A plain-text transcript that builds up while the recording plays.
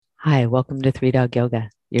Hi, welcome to Three Dog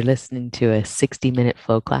Yoga. You're listening to a 60-minute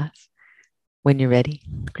flow class. When you're ready,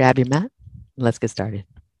 grab your mat and let's get started.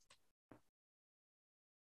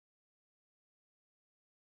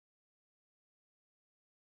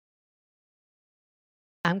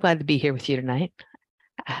 I'm glad to be here with you tonight.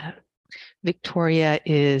 Uh, Victoria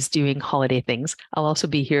is doing holiday things. I'll also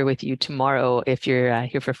be here with you tomorrow if you're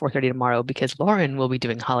here for 4:30 tomorrow because Lauren will be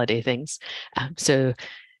doing holiday things. So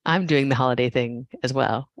I'm doing the holiday thing as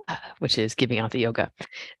well, which is giving out the yoga.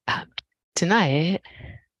 Um, Tonight,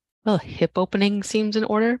 well, hip opening seems in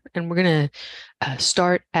order, and we're going to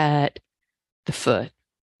start at the foot,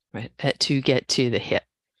 right, to get to the hip.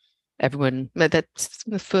 Everyone, that's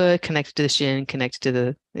the foot connected to the shin, connected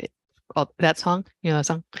to that song. You know that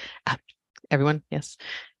song? Ah, everyone, yes.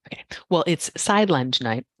 Okay. Well, it's side lunge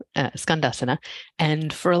night, Skandasana,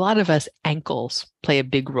 and for a lot of us, ankles play a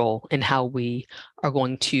big role in how we are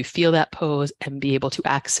going to feel that pose and be able to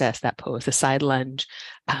access that pose, the side lunge.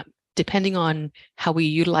 Depending on how we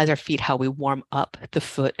utilize our feet, how we warm up the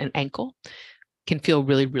foot and ankle, can feel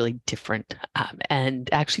really, really different, and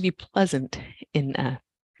actually be pleasant in uh,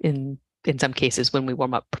 in in some cases when we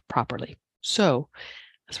warm up properly. So,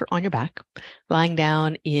 as we're on your back, lying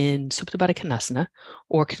down in Supta Baddha Konasana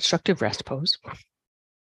or constructive rest pose.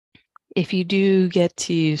 If you do get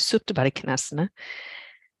to Supta Baddha Konasana,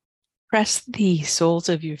 press the soles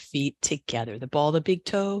of your feet together. The ball of the big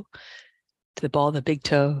toe to the ball of the big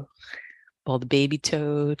toe, ball of the baby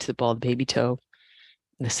toe to the ball of the baby toe,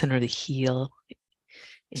 in the center of the heel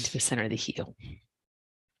into the center of the heel.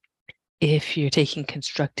 If you're taking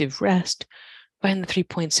constructive rest, find the 3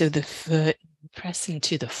 points of the foot, press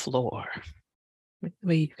into the floor. The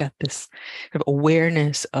way you've got this sort of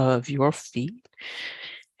awareness of your feet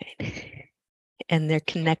and their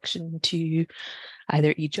connection to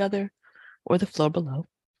either each other or the floor below.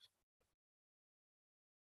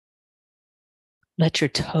 Let your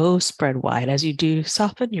toes spread wide. As you do,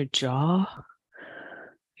 soften your jaw,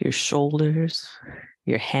 your shoulders,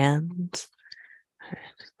 your hands,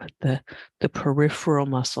 the peripheral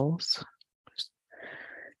muscles.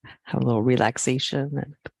 Have a little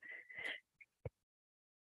relaxation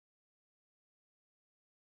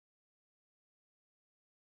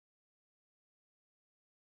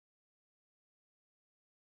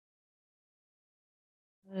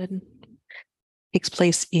and takes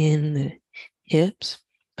place in the hips,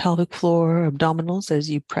 pelvic floor, abdominals as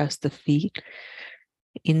you press the feet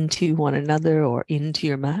into one another or into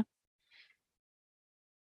your mat.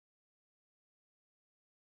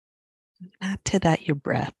 Add to that your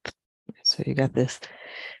breath. So you got this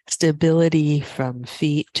stability from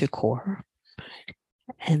feet to core.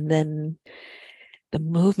 And then the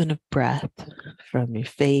movement of breath from your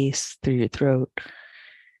face through your throat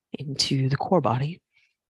into the core body.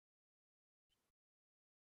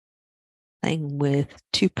 Playing with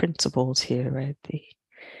two principles here, right? The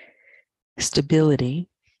stability,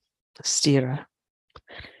 the sthira,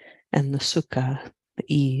 and the sukha, the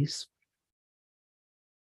ease.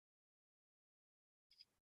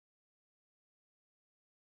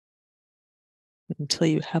 Until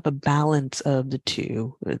you have a balance of the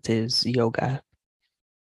two, it is yoga.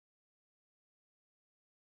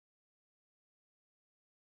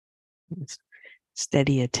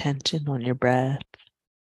 Steady attention on your breath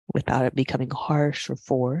without it becoming harsh or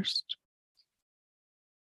forced.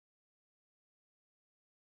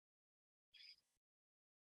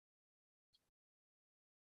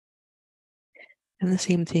 And the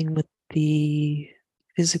same thing with the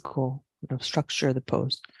physical structure of the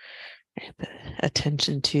pose. The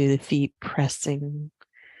attention to the feet pressing,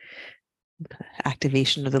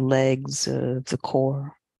 activation of the legs, of the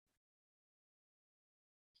core,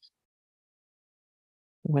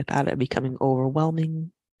 without it becoming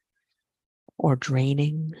overwhelming or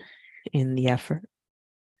draining in the effort.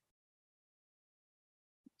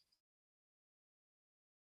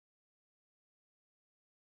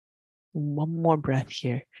 One more breath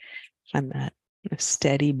here. Find that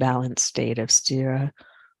steady, balanced state of sthira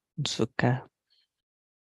and sukha.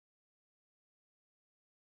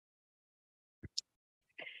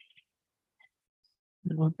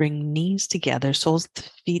 And we'll bring knees together, soles of the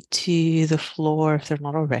feet to the floor if they're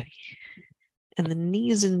not already. And the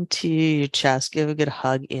knees into your chest. Give a good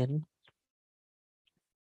hug in.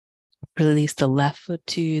 Release the left foot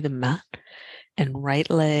to the mat and right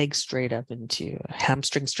leg straight up into a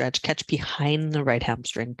hamstring stretch. Catch behind the right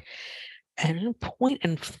hamstring and point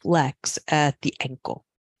and flex at the ankle.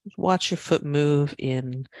 Watch your foot move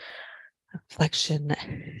in flexion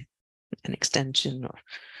and extension, or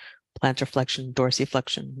plantar flexion,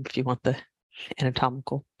 dorsiflexion, if you want the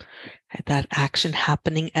anatomical. That action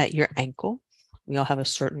happening at your ankle We all have a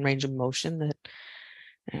certain range of motion that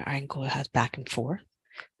our ankle has back and forth.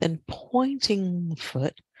 Then pointing the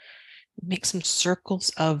foot, make some circles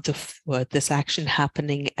of the foot, this action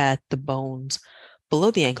happening at the bones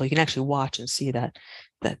below the ankle. You can actually watch and see that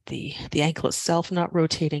the ankle itself not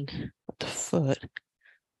rotating, but the foot,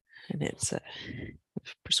 and it's a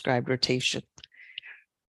prescribed rotation.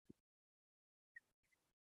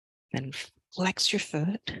 Then flex your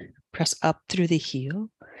foot, press up through the heel,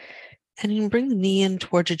 and you can bring the knee in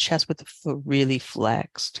towards your chest with the foot really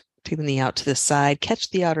flexed. Take the knee out to the side,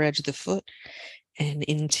 catch the outer edge of the foot, and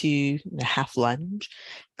into the half lunge.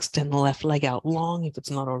 Extend the left leg out long if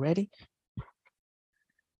it's not already.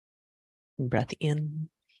 Breath in.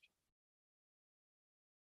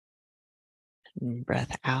 And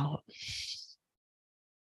breath out.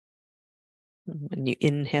 When you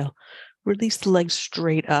inhale, release the leg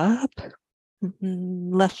straight up.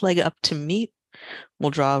 Left leg up to meet.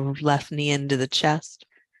 We'll draw left knee into the chest.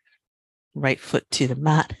 Right foot to the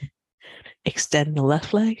mat. Extend the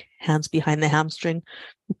left leg, hands behind the hamstring,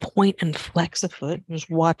 point and flex the foot. Just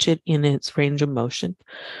watch it in its range of motion.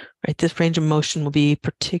 Right, this range of motion will be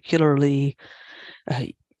particularly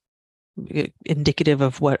indicative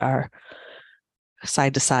of what our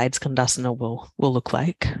side to side skandasana will look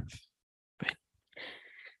like. Right.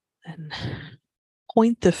 And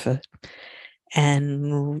point the foot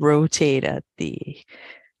and rotate at the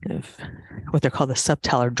what they're called the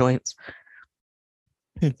subtalar joints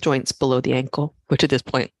below the ankle, which at this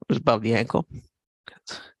point was above the ankle.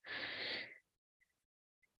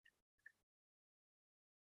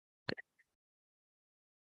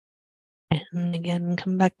 And again,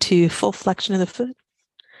 come back to full flexion of the foot.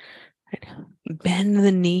 Right. Bend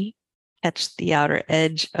the knee, catch the outer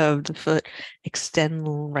edge of the foot, extend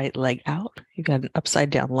the right leg out. You got an upside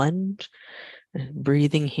down lunge. And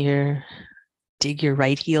breathing here, dig your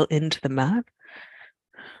right heel into the mat.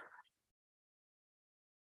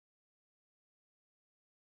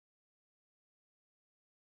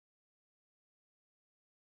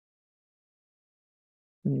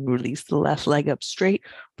 Release the left leg up straight.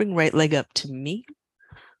 Bring right leg up to meet.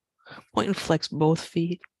 Point and flex both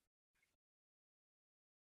feet.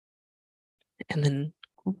 And then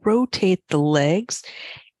rotate the legs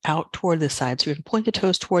out toward the sides. So you're going to point the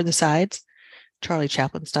toes toward the sides, Charlie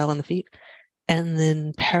Chaplin style on the feet, and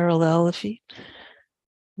then parallel the feet.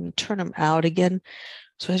 And turn them out again.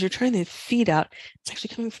 So as you're turning the feet out, it's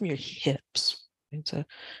actually coming from your hips. And so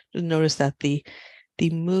just notice that the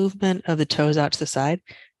movement of the toes out to the side,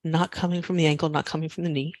 not coming from the ankle, not coming from the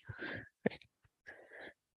knee. Right?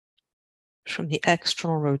 From the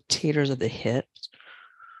external rotators of the hips.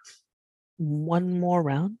 One more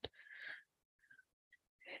round.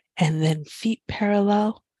 And then feet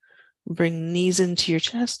parallel. Bring knees into your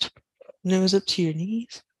chest, nose up to your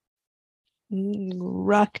knees.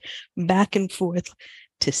 Rock back and forth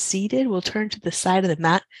to seated. We'll turn to the side of the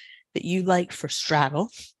mat that you like for straddle.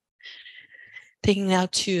 Taking now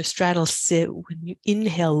to a straddle sit. When you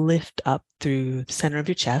inhale, lift up through the center of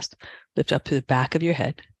your chest, lift up to the back of your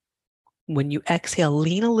head. When you exhale,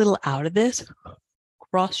 lean a little out of this,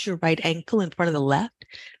 cross your right ankle in front of the left,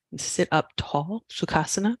 and sit up tall,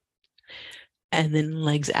 Sukhasana. And then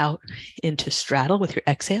legs out into straddle with your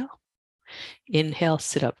exhale. Inhale,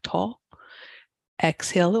 sit up tall.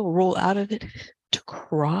 Exhale, roll out of it to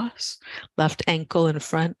cross. Left ankle in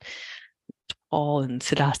front, tall in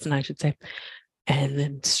Siddhasana, I should say. And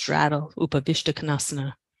then straddle, Upavishta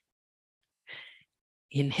Konasana.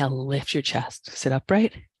 Inhale, lift your chest, sit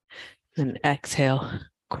upright. Then exhale,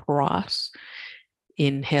 cross.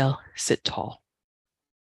 Inhale, sit tall.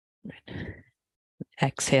 Right.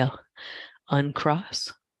 Exhale,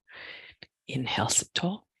 uncross. Inhale, sit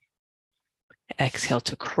tall. Exhale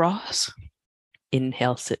to cross.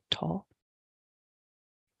 Inhale, sit tall.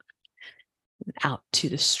 Out to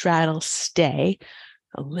the straddle, stay.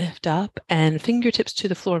 Lift up and fingertips to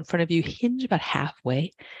the floor in front of you. Hinge about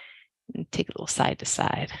halfway. And take a little side to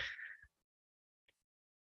side.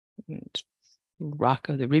 And rock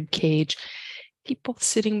of the rib cage. Keep both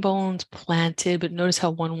sitting bones planted, but notice how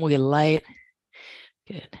one will get light.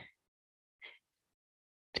 Good.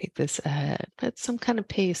 Take this at some kind of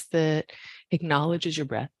pace that acknowledges your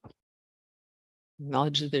breath.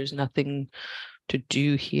 Acknowledges there's nothing to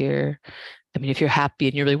do here. I mean, if you're happy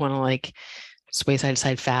and you really want to like sway side to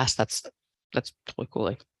side fast, that's totally cool.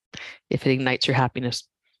 Like, if it ignites your happiness,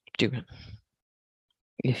 do it.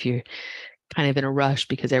 If you're kind of in a rush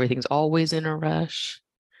because everything's always in a rush,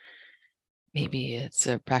 maybe it's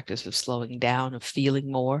a practice of slowing down, of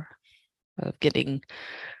feeling more, of getting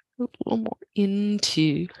a little more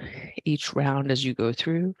into each round as you go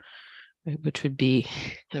through. right, which would be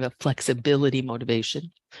kind of a flexibility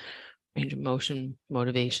motivation, range of motion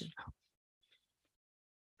motivation.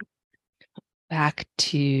 Back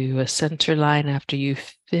to a center line after you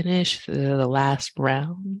finish the last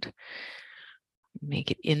round.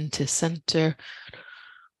 Make it into center.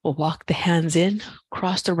 We'll walk the hands in,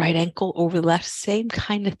 cross the right ankle over the left, same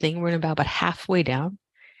kind of thing. We're going about halfway down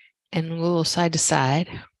and a little side to side.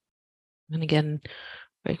 And again,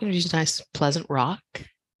 we're going to use a nice pleasant rock.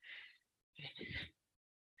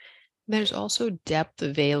 There's also depth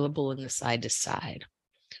available in the side to side.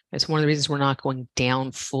 It's one of the reasons we're not going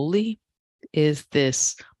down fully is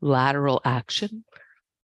this lateral action.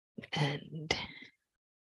 And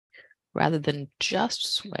rather than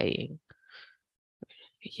just swaying,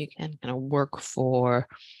 you can kind of work for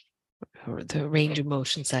the range of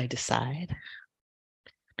motion side to side.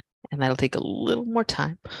 And that'll take a little more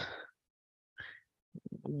time,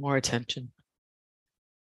 more attention.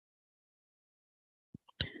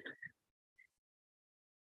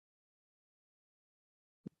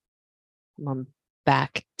 Come on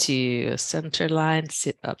back to center line,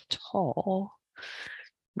 sit up tall,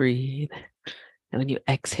 breathe. And when you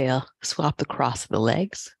exhale, swap the cross of the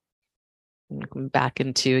legs. And come back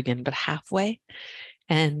into again, about halfway.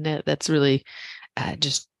 And that's really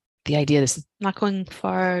just the idea is not going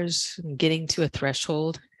far as getting to a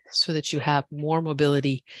threshold so that you have more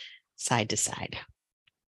mobility side to side.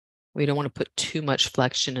 We don't want to put too much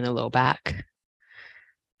flexion in the low back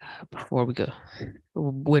before we go,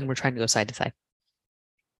 when we're trying to go side to side.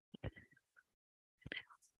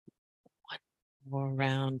 One more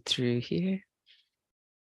round through here.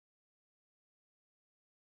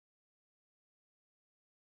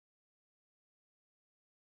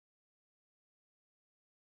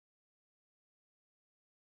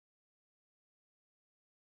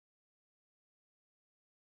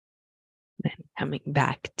 Then coming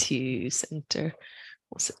back to center,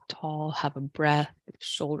 we'll sit tall, have a breath,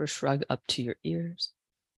 shoulder shrug up to your ears.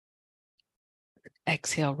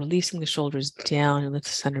 Exhale, releasing the shoulders down and lift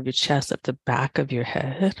the center of your chest up the back of your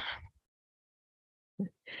head.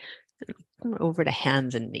 Come over to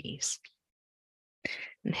hands and knees.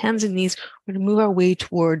 And hands and knees, we're going to move our way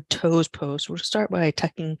toward toes pose. We'll start by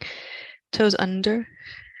tucking toes under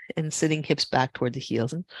and sitting hips back toward the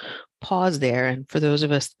heels, and pause there. And for those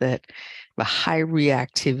of us that have a high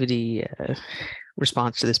reactivity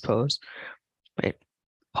response to this pose, right,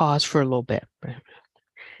 pause for a little bit, right,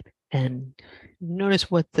 and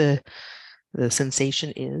notice what the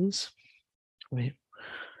sensation is, right?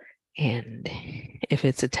 And if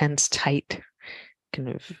it's a tense, tight kind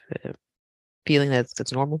of feeling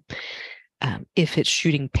that's normal. If it's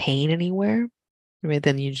shooting pain anywhere, right,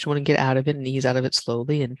 then you just want to get out of it and ease out of it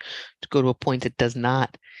slowly and to go to a point that does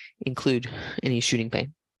not include any shooting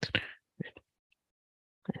pain.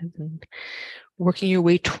 And then working your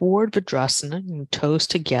way toward Vajrasana, toes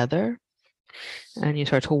together, and you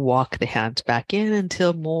start to walk the hands back in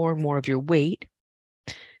until more and more of your weight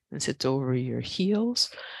sits over your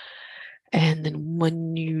heels. And then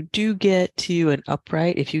when you do get to an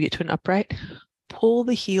upright, if you get to an upright, pull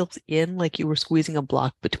the heels in like you were squeezing a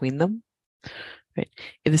block between them. Right.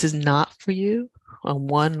 If this is not for you, on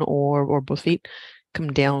one or both feet,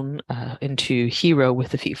 come down into hero with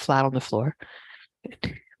the feet flat on the floor.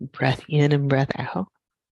 Breath in and breath out.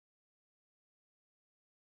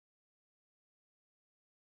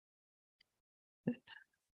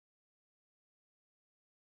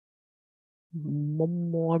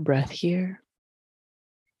 One more breath here.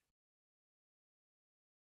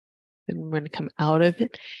 Then we're going to come out of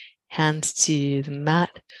it. Hands to the mat.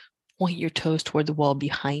 Point your toes toward the wall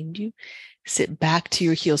behind you. Sit back to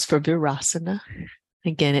your heels for Virasana.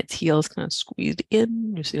 Again, it's heels kind of squeezed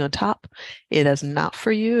in. You're sitting on top. It is not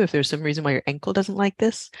for you. If there's some reason why your ankle doesn't like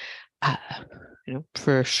this,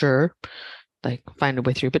 for sure, like find a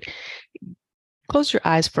way through. But close your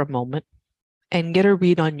eyes for a moment and get a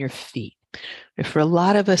read on your feet. For a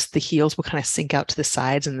lot of us, the heels will kind of sink out to the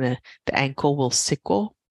sides and the ankle will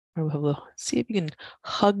sickle. See if you can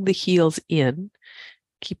hug the heels in.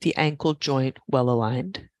 Keep the ankle joint well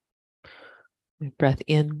aligned. Breath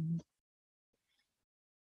in.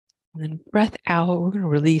 And then breath out. We're going to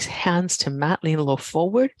release hands to mat. Lean a little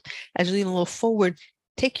forward. As you lean a little forward,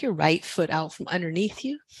 take your right foot out from underneath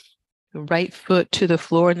you. The right foot to the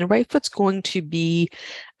floor. And the right foot's going to be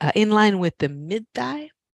in line with the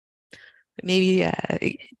mid-thigh. Maybe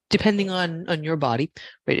depending on your body,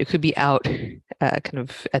 right? It could be out kind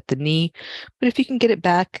of at the knee. But if you can get it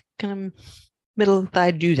back kind of middle of the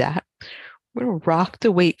thigh, do that. We're going to rock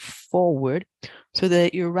the weight forward so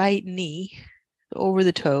that your right knee over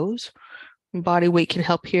the toes, body weight can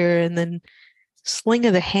help here, and then sling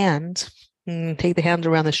of the hands. Take the hands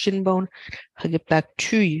around the shin bone, hug it back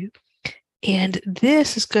to you. And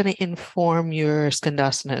this is going to inform your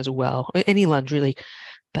Skandasana as well, any lunge really.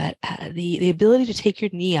 But the ability to take your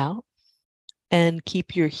knee out and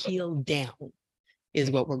keep your heel down is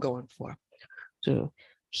what we're going for. So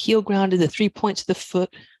heel grounded, the 3 points of the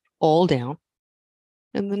foot all down.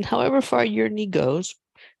 And then however far your knee goes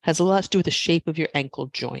has a lot to do with the shape of your ankle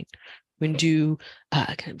joint. We can do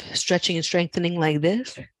kind of stretching and strengthening like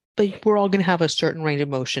this, but we're all going to have a certain range of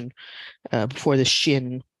motion before the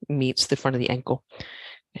shin meets the front of the ankle.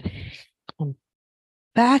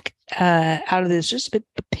 Back out of this, just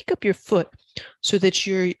pick up your foot so that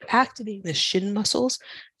you're activating the shin muscles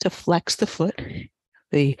to flex the foot.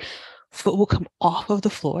 The foot will come off of the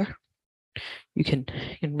floor. You can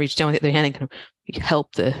reach down with the other hand and kind of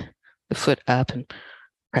help the foot up and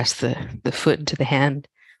press the foot into the hand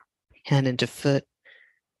into foot.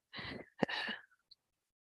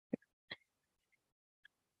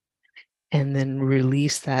 And then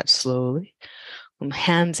release that slowly.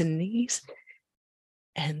 Hands and knees.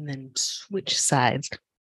 And then switch sides.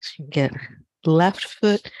 So you get left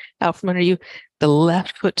foot out from under you, the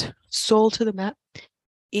left foot sole to the mat,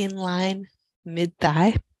 in line, mid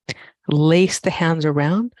thigh. Lace the hands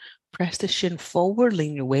around, press the shin forward,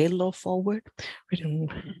 lean your weight a little forward. We're doing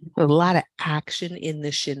a lot of action in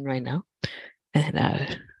the shin right now.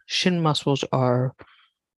 And shin muscles are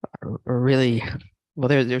really, well,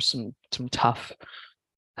 there's some tough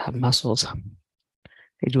muscles.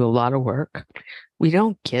 They do a lot of work. We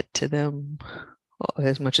don't get to them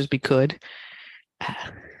as much as we could.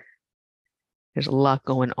 There's a lot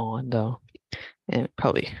going on, though, and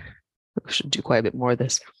probably we should do quite a bit more of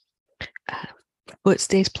this. Foot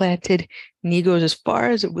stays planted, knee goes as far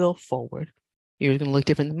as it will forward. Yours going to look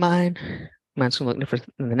different than mine. Mine's going to look different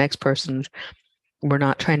than the next person's. We're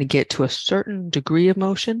not trying to get to a certain degree of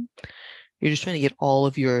motion. You're just trying to get all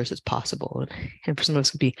of yours as possible. And for some of us,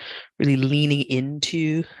 it could be really leaning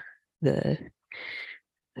into the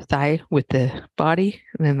thigh with the body,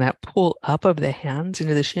 and then that pull up of the hands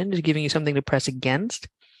into the shin is giving you something to press against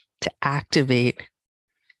to activate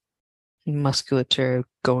musculature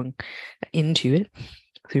going into it.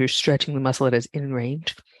 So you're stretching the muscle that is in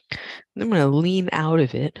range. And I'm going to lean out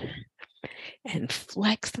of it and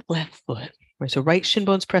flex the left foot. Right, so right shin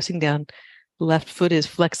bone's pressing down, left foot is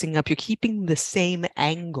flexing up. You're keeping the same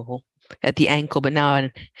angle at the ankle, but now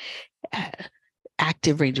an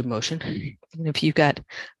active range of motion. And if you've got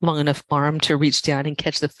long enough arm to reach down and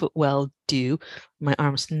catch the foot well, do. My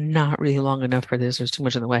arm's not really long enough for this. There's too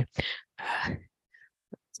much in the way.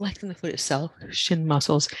 Flexing the foot itself, shin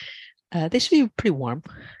muscles, they should be pretty warm.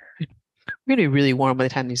 We're going to be really warm by the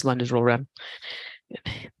time these lunges roll around.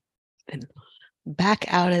 And back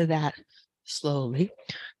out of that slowly.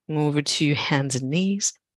 Move over to hands and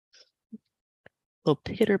knees. A little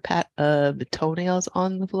pitter pat of the toenails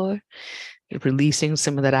on the floor. You're releasing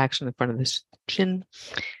some of that action in front of the chin.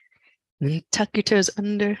 And then tuck your toes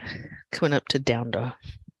under, coming up to down dog.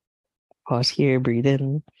 Pause here, breathe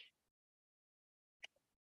in.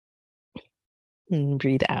 And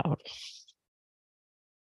breathe out.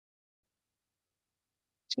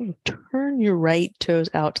 So turn your right toes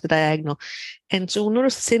out to the diagonal. And so we'll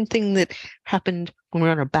notice the same thing that happened when we're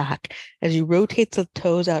on our back. As you rotate the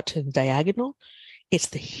toes out to the diagonal, it's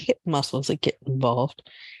the hip muscles that get involved.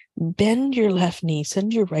 Bend your left knee,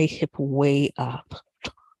 send your right hip way up.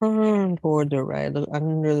 Turn toward the right, look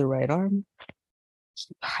under the right arm.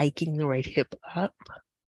 Keep hiking the right hip up.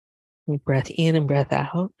 Breath in and breath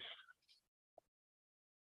out.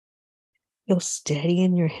 Feel steady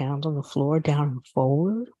in your hands on the floor, down and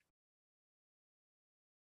forward.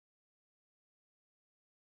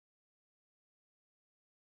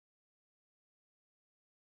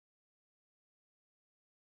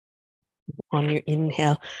 On your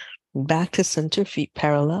inhale, back to center, feet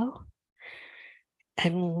parallel.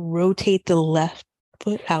 And rotate the left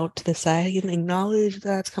foot out to the side. You can acknowledge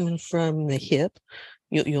that's coming from the hip.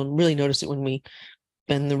 You'll really notice it when we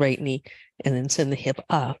bend the right knee and then send the hip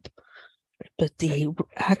up. But the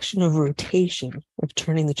action of rotation, of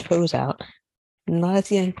turning the toes out, not at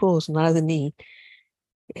the ankles, not at the knee,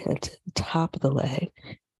 at the top of the leg.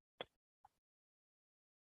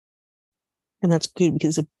 And that's good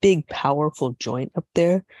because it's a big, powerful joint up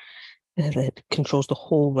there that controls the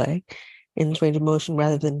whole leg in its range of motion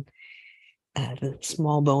rather than the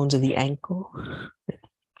small bones of the ankle.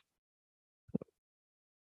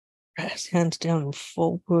 Press hands down and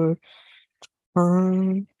forward.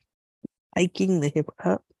 Turn. Hiking the hip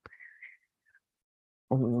up.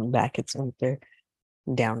 And back at center.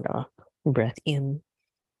 Down dog. Breath in.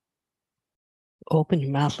 Open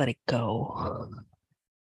your mouth, let it go.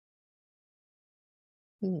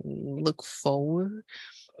 Look forward,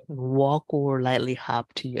 walk or lightly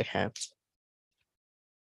hop to your hands.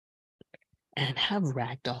 And have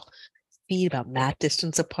ragdoll. Feet about mat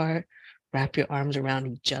distance apart. Wrap your arms around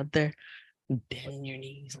each other. Bend your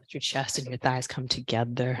knees, let your chest and your thighs come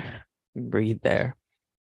together. Breathe there.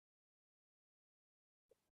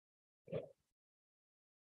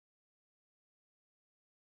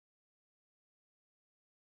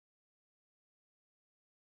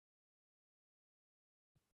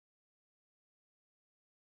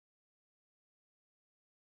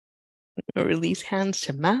 Release hands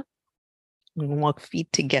to mat. And walk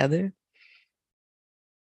feet together.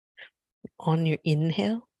 On your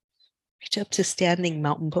inhale, reach up to standing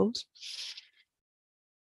mountain pose.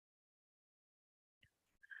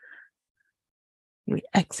 We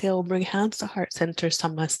exhale, bring hands to heart center,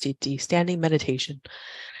 Samastiti, standing meditation.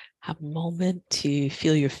 Have a moment to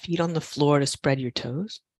feel your feet on the floor to spread your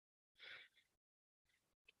toes.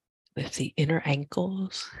 Lift the inner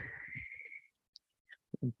ankles.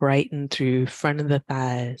 Brighten through front of the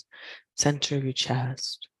thighs, center of your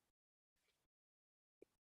chest,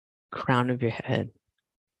 crown of your head.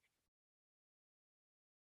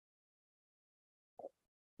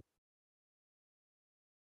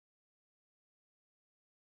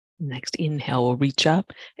 Next inhale, we'll reach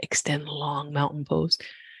up, extend long mountain pose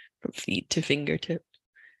from feet to fingertips.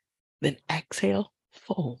 Then exhale,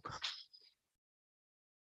 fold.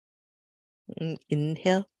 And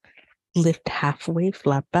inhale, lift halfway,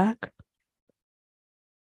 flat back.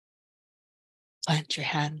 Plant your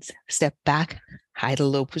hands, step back, high to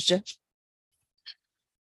low push-up.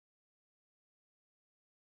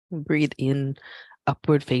 Breathe in,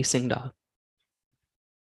 upward facing dog.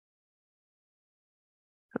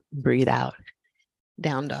 Breathe out,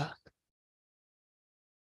 down dog.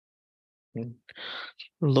 And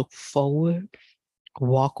look forward,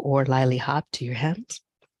 walk or lightly hop to your hands.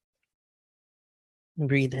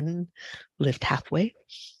 Breathe in, lift halfway.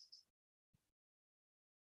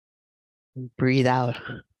 Breathe out,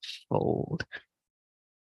 fold.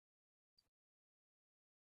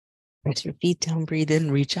 Press your feet down, breathe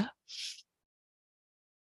in, reach up.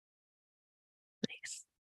 Nice.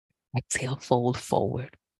 Exhale, fold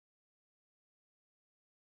forward.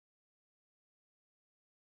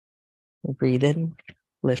 Breathe in,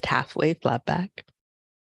 lift halfway, flat back.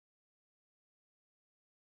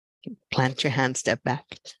 Plant your hand, step back,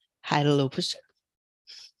 high to low push.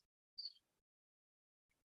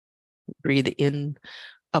 Breathe in,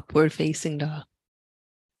 upward facing dog.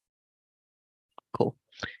 Cool.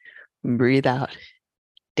 Breathe out,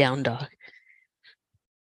 down dog.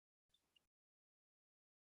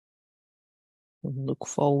 Look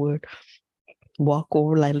forward, walk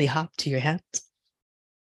over, lightly hop to your hands.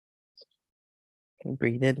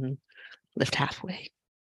 Breathe in, lift halfway.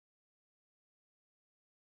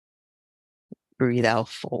 Breathe out,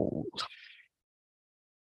 fold.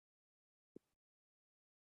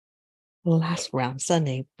 Last round,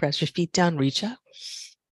 Sunday. Press your feet down, reach up.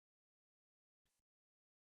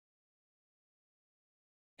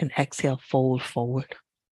 And exhale, fold forward.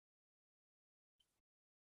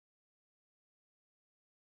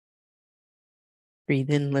 Breathe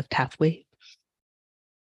in, lift halfway.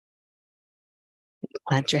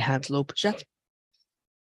 Plant your hands, low push up.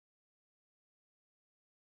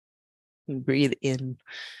 Breathe in,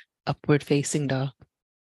 upward facing dog.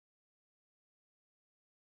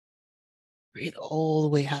 Breathe all the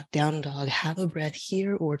way out, down dog. Have a breath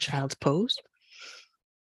here or child's pose.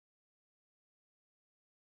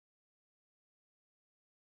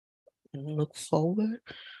 And look forward,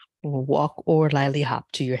 or walk or lightly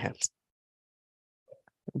hop to your hands.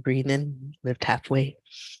 Breathe in, lift halfway.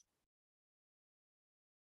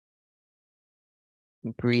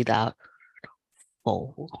 Breathe out,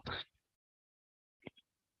 fold.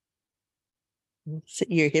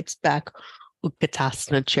 Sit your hips back,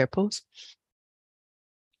 Utkatasana chair pose.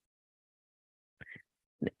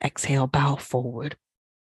 And exhale, bow forward.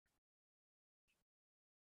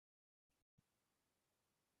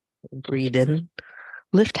 Breathe in,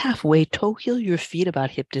 lift halfway, toe heel your feet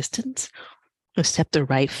about hip distance. Step the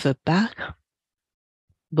right foot back.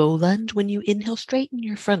 Low lunge. When you inhale, straighten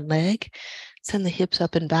your front leg. Send the hips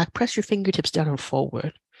up and back. Press your fingertips down and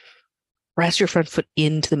forward. Press your front foot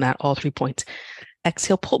into the mat, all 3 points.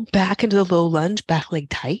 Exhale, pull back into the low lunge, back leg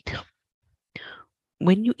tight.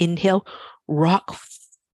 When you inhale, rock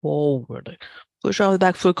forward. Push all the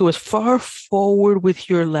back foot, go as far forward with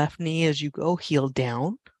your left knee as you go, heel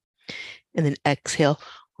down. And then exhale,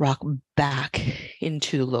 rock back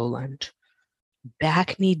into the low lunge.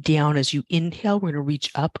 Back knee down as you inhale. We're going to reach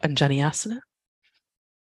up, Anjaneyasana.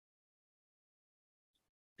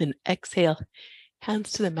 Then exhale,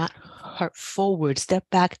 hands to the mat, heart forward, step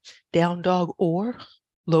back, down dog or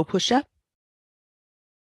low push-up.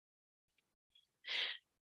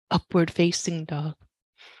 Upward facing dog.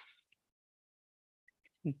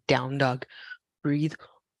 Down dog. Breathe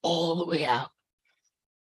all the way out.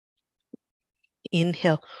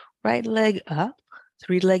 Inhale, right leg up.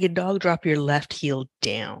 Three-legged dog, drop your left heel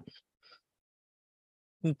down.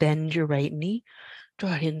 Bend your right knee,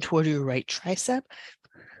 draw it in toward your right tricep.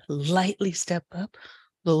 Lightly step up,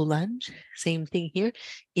 low lunge. Same thing here.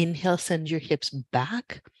 Inhale, send your hips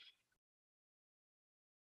back.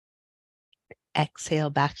 Exhale,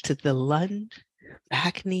 back to the lunge.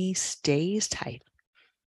 Back knee stays tight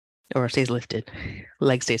or stays lifted.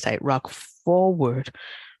 Leg stays tight. Rock forward.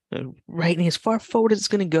 Right knee as far forward as it's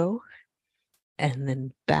going to go. And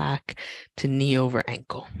then back to knee over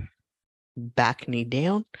ankle. Back knee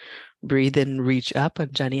down. Breathe in, reach up,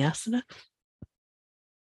 Anjaneyasana.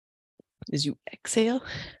 As you exhale,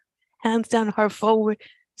 hands down, heart forward.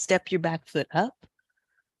 Step your back foot up.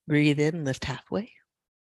 Breathe in, lift halfway.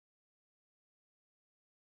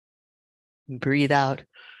 Breathe out,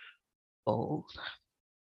 fold.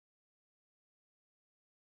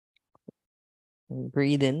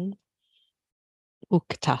 Breathe in,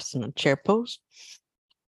 Utkatasana, chair pose.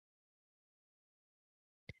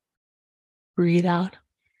 Breathe out,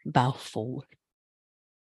 bow forward.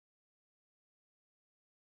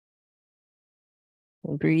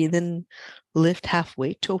 Breathe in, lift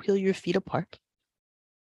halfway, toe heel your feet apart.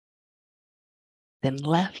 Then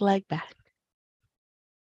left leg back.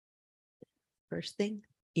 First thing,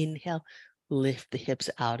 inhale, lift the hips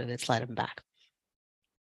out of it, slide them back.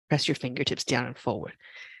 Press your fingertips down and forward.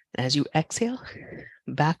 As you exhale,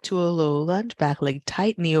 back to a low lunge, back leg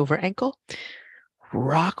tight, knee over ankle.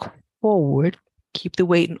 Rock forward. Keep the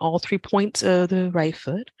weight in all 3 points of the right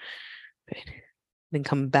foot. Good. Then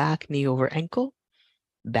come back, knee over ankle,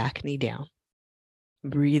 back knee down.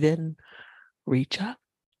 Breathe in, reach up.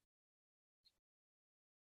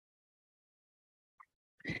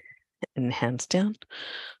 And hands down.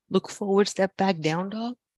 Look forward, step back, down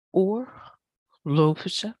dog or low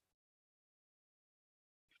push-up.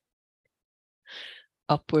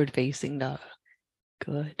 Upward facing dog.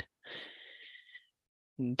 Good.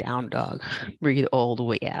 Down dog. Breathe all the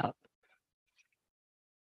way out.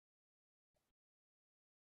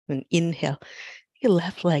 And inhale, your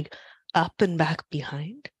left leg up and back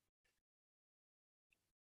behind.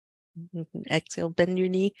 Exhale, bend your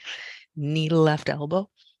knee, knee to left elbow.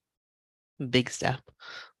 Big step.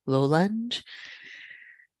 Low lunge.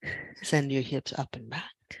 Send your hips up and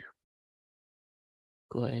back.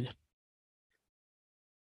 Good.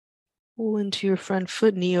 Pull into your front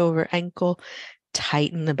foot, knee over ankle.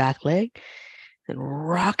 Tighten the back leg. And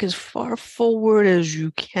rock as far forward as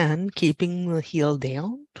you can, keeping the heel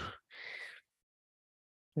down.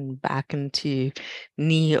 And back into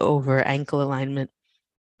knee over ankle alignment.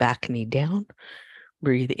 Back knee down.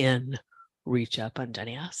 Breathe in. Reach up,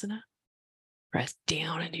 Anjaneyasana. Press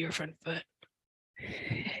down into your front foot.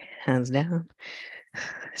 Hands down.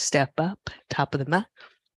 Step up, top of the mat.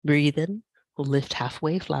 Breathe in. Lift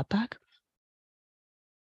halfway, flat back.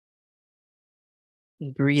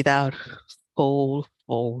 Breathe out. Fold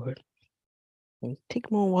forward. And take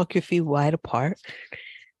a moment, walk your feet wide apart.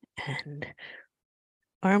 And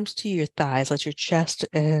arms to your thighs. Let your chest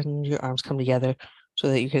and your arms come together so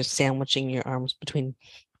that you're sandwiching your arms between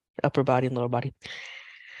upper body and lower body.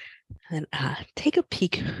 And take a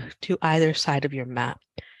peek to either side of your mat.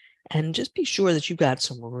 And just be sure that you've got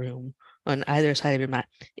some room on either side of your mat.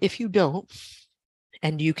 If you don't,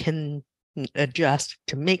 and you can adjust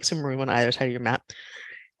to make some room on either side of your mat,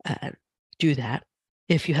 do that.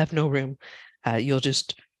 If you have no room, you'll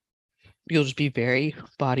just be very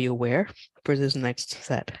body aware for this next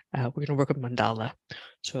set. We're going to work with mandala.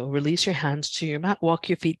 So release your hands to your mat, walk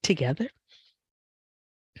your feet together.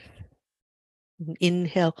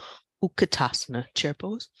 Inhale, Utkatasana, chair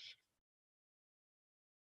pose.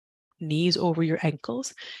 Knees over your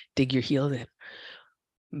ankles, dig your heels in.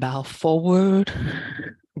 Bow forward,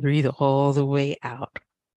 breathe all the way out.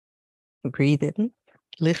 Breathe in,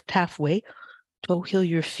 lift halfway, toe heel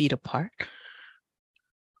your feet apart.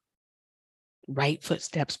 Right foot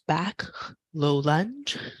steps back, low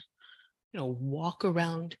lunge. Walk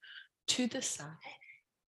around to the side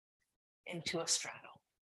into a straddle.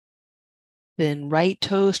 Then right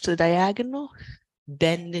toes to the diagonal,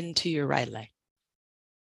 bend into your right leg.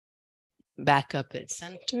 Back up at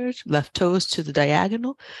center, left toes to the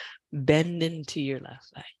diagonal, bend into your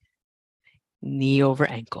left leg. Knee over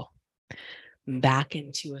ankle. Back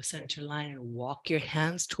into a center line and walk your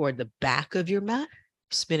hands toward the back of your mat.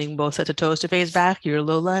 Spinning both sets of toes to face back, your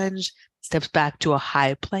low lunge, steps back to a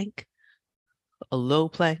high plank, a low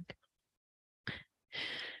plank,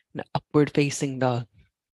 an upward facing dog,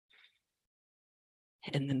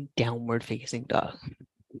 and then downward facing dog.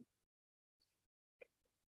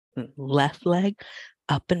 Left leg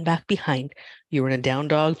up and back behind. You're in a down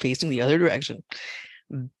dog facing the other direction.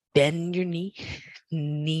 Bend your knee,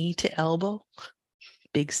 knee to elbow,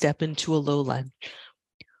 big step into a low lunge.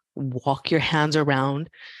 Walk your hands around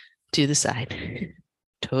to the side.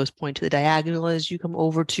 Toes point to the diagonal as you come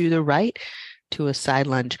over to the right to a side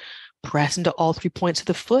lunge. Press into all 3 points of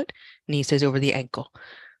the foot. Knee stays over the ankle.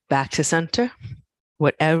 Back to center.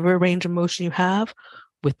 Whatever range of motion you have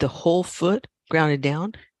with the whole foot grounded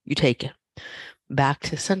down, you take it. Back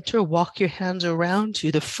to center. Walk your hands around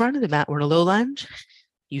to the front of the mat. We're in a low lunge.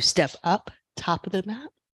 You step up, top of the mat.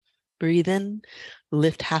 Breathe in.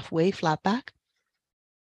 Lift halfway, flat back.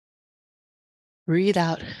 Breathe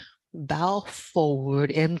out. Bow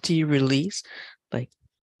forward, empty, release, like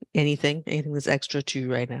anything that's extra to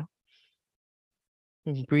you right now.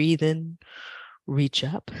 And breathe in, reach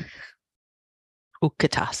up,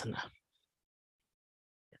 Utkatasana.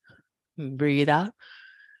 And breathe out,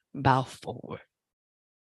 bow forward.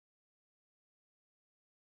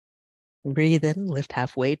 Breathe in, lift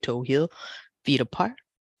halfway, toe heel, feet apart.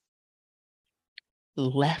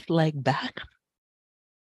 Left leg back.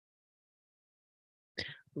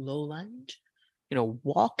 Low lunge.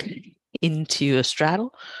 Walk into a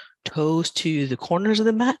straddle, toes to the corners of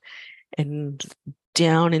the mat, and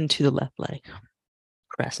down into the left leg.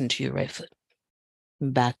 Press into your right foot.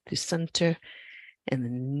 Back to center, and the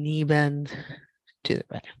knee bend to the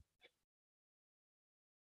right.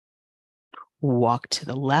 Walk to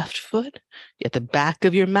the left foot. At the back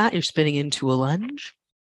of your mat, you're spinning into a lunge.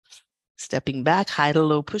 Stepping back, high to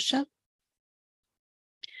low push-up.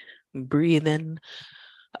 Breathe in,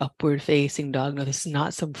 upward facing dog. No, this is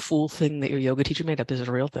not some fool thing that your yoga teacher made up. This is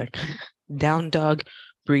a real thing. Down dog,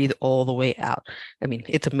 breathe all the way out. I mean,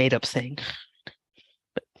 it's a made up thing.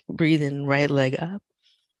 But breathe in, right leg up.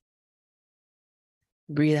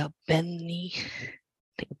 Breathe out, bend the knee.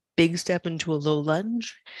 Take a big step into a low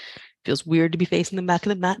lunge. Feels weird to be facing the back of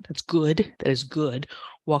the mat. That's good. That is good.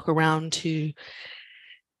 Walk around to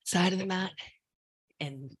side of the mat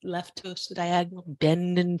and left toes to diagonal.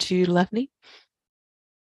 Bend into left knee.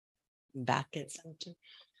 Back at center.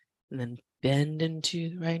 And then bend into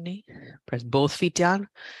the right knee. Press both feet down.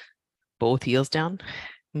 Both heels down.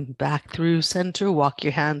 Back through center. Walk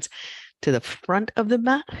your hands to the front of the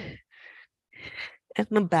mat. And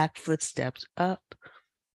the back foot steps up.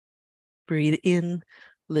 Breathe in.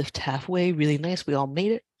 Lift halfway. Really nice. We all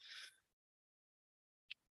made it.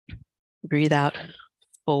 Breathe out.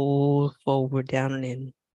 Fold forward, down and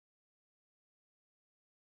in.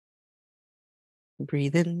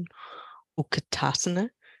 Breathe in. Utkatasana,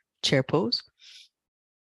 chair pose.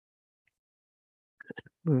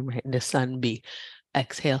 Move right into sun B.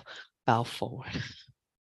 Exhale, bow forward.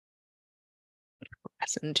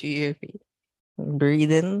 Press into your feet.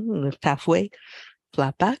 Breathe in, lift halfway,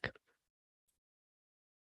 flat back.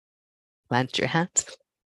 Plant your hands.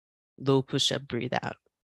 Low push-up, breathe out.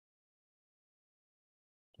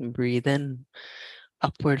 Breathe in,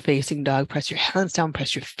 upward facing dog. Press your hands down,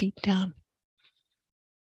 press your feet down.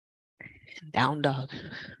 Down dog.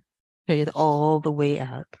 Breathe all the way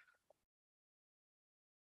out.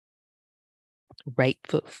 Right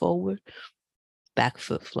foot forward, back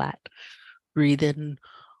foot flat. Breathe in,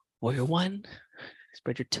 warrior one.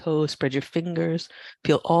 Spread your toes, spread your fingers.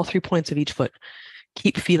 Feel all 3 points of each foot.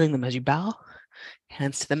 Keep feeling them as you bow.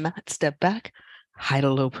 Hands to the mat, step back, high to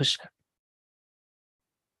low push up.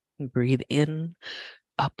 Breathe in,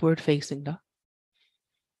 upward facing dog.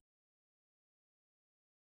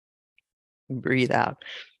 Breathe out,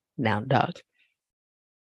 down dog.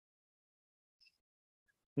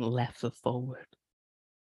 Left foot forward,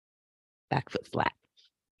 back foot flat.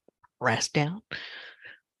 Rest down.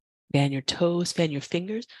 Fan your toes, fan your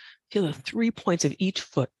fingers. Feel the 3 points of each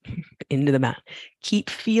foot into the mat. Keep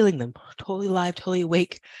feeling them, totally live, totally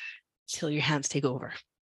awake, till your hands take over.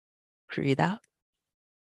 Breathe out.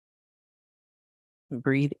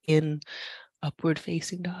 Breathe in, upward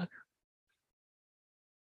facing dog.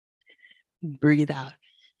 Breathe out,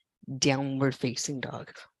 downward facing dog.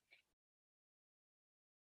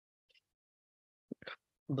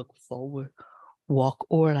 Look forward, walk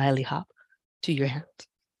or lily hop to your hands.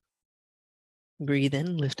 Breathe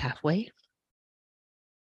in, lift halfway.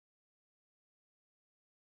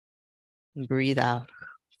 Breathe out,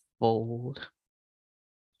 fold.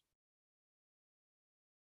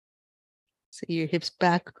 Set your hips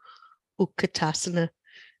back, Utkatasana,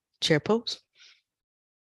 chair pose.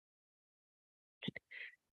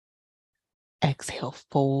 Exhale,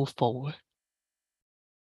 fold forward.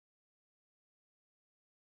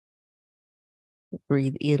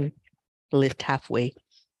 Breathe in, lift halfway,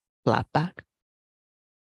 flat back.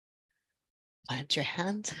 Plant your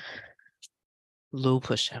hands, low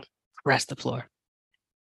push-up, press the floor.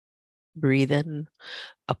 Breathe in,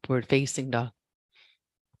 upward facing dog.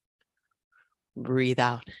 Breathe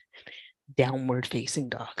out, downward facing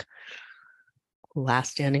dog.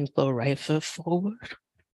 Last standing flow, right foot forward,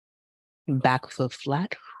 back foot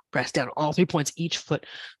flat. Press down all 3 points, each foot.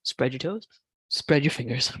 Spread your toes, spread your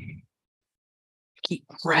fingers. Keep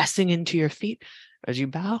pressing into your feet as you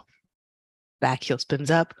bow. Back heel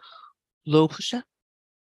spins up, low push-up.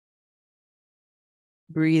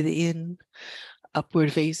 Breathe in,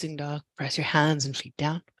 upward facing dog. Press your hands and feet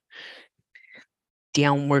down.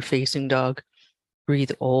 Downward facing dog.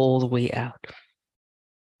 Breathe all the way out.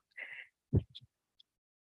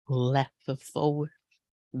 Left foot forward,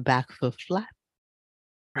 back foot flat.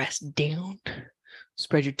 Press down.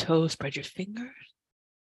 Spread your toes, spread your fingers.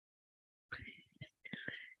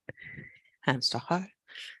 Hands to heart,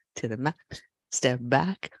 to the mat. Step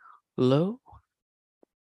back, low.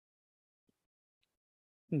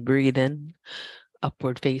 Breathe in,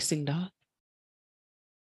 upward facing dog.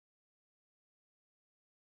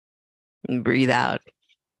 And breathe out,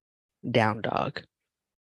 down dog.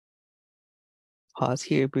 Pause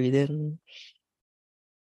here, breathe in.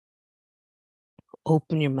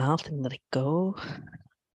 Open your mouth and let it go.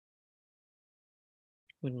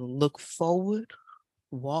 When you look forward,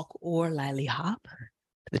 walk or lightly hop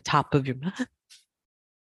to the top of your mat.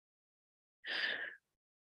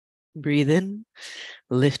 Breathe in,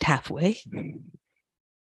 lift halfway.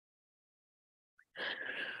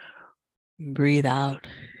 Breathe out,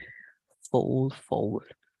 fold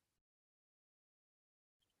forward.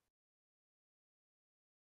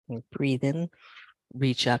 And breathe in,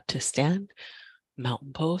 reach up to stand.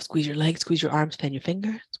 Mountain pose, squeeze your legs, squeeze your arms, bend your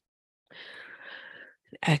fingers.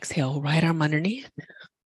 Exhale, right arm underneath.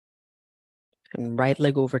 And right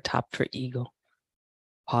leg over top for eagle.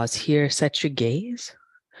 Pause here, set your gaze,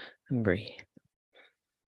 and breathe.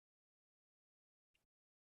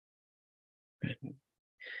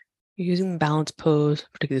 Using balance pose,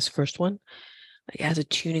 particularly this first one, like as a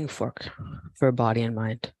tuning fork for body and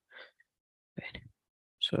mind. Good.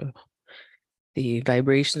 So the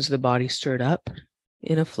vibrations of the body stirred up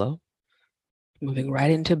in a flow, moving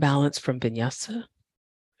right into balance from vinyasa.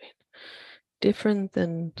 Different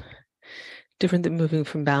than moving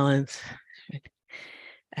from balance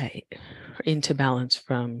into balance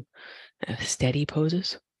from steady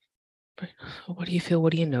poses. What do you feel?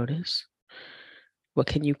 What do you notice? What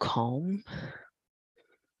can you calm?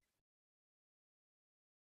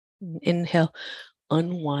 Inhale,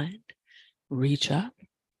 unwind, reach up.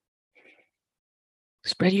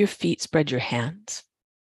 Spread your feet, spread your hands.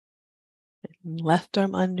 Left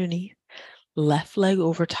arm underneath, left leg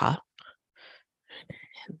over top.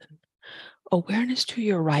 And then awareness to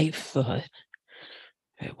your right foot.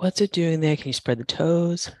 Okay, what's it doing there? Can you spread the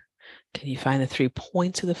toes? Can you find the 3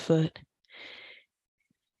 points of the foot?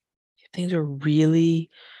 If things are really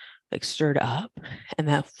like stirred up and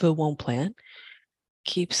that foot won't plant,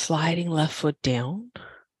 keep sliding left foot down,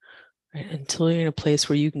 right, until you're in a place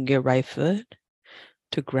where you can get right foot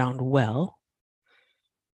to ground well.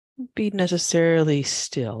 Be necessarily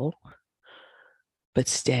still, but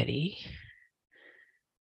steady.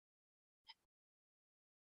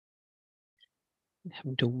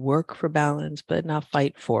 Having to work for balance, but not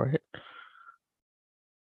fight for it.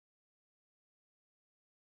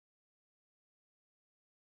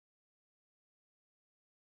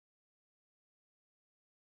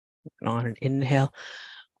 And on an inhale,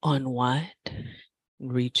 unwind,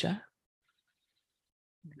 reach up.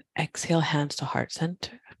 Exhale, hands to heart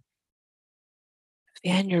center.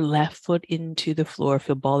 Fan your left foot into the floor.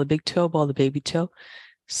 Feel ball the big toe, ball the baby toe.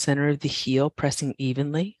 Center of the heel, pressing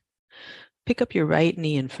evenly. Pick up your right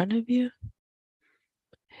knee in front of you.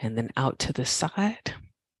 And then out to the side.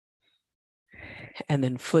 And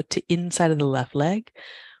then foot to inside of the left leg.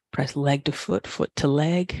 Press leg to foot, foot to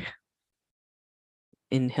leg.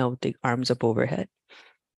 Inhale with the arms up overhead.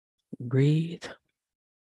 Breathe.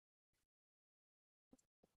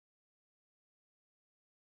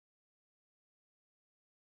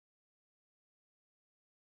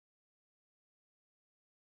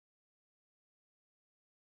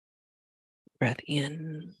 Breath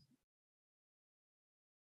in.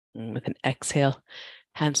 And with an exhale,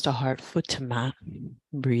 hands to heart, foot to mat.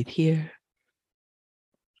 Breathe here.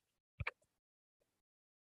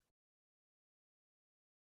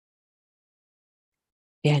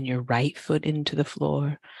 And your right foot into the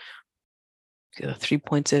floor. So the 3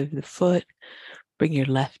 points of the foot. Bring your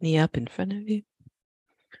left knee up in front of you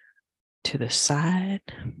to the side.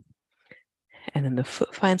 And then the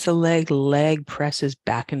foot finds the leg presses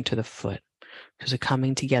back into the foot. So they're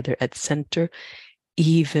coming together at center,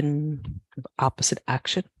 even opposite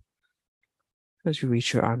action. As you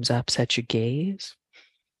reach your arms up, set your gaze.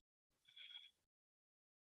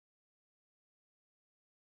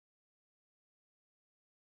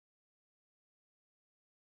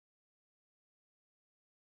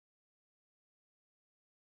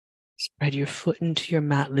 Spread your foot into your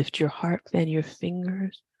mat, lift your heart, bend your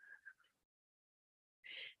fingers.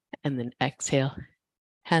 And then exhale,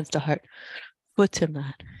 hands to heart, foot to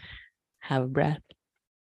mat. Have a breath.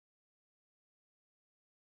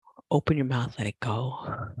 Open your mouth, let it go.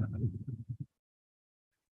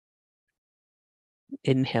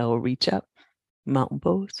 Inhale, reach up, mountain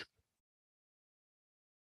pose.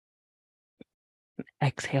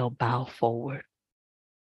 Exhale, bow forward.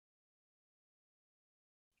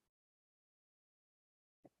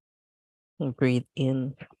 And breathe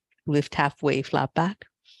in, lift halfway, flat back.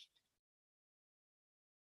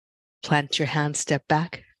 Plant your hands, step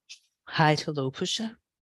back, high to low push-up.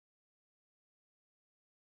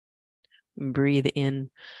 Breathe in,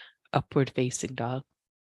 upward facing dog.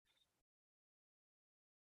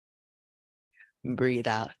 Breathe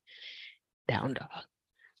out, down dog.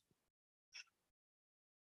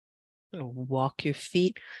 Walk your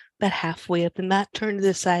feet about halfway up the mat. Turn to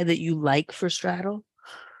the side that you like for straddle.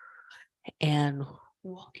 And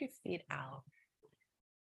walk your feet out.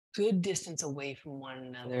 Good distance away from one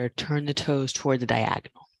another. Turn the toes toward the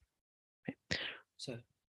diagonal. Okay. So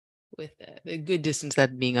with the good distance,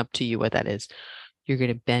 that being up to you what that is, you're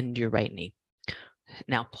going to bend your right knee.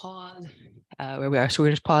 Now pause where we are. So we're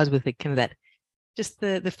going to pause with kind of that, just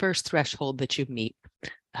the first threshold that you meet,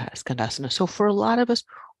 Skandasana. So for a lot of us,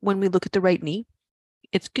 when we look at the right knee,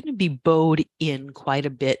 it's going to be bowed in quite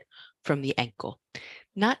a bit from the ankle.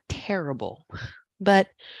 Not terrible, but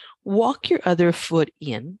walk your other foot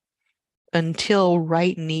in until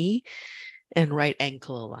right knee and right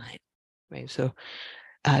ankle align. Right. So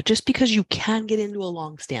just because you can get into a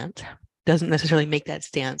long stance doesn't necessarily make that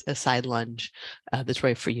stance a side lunge that's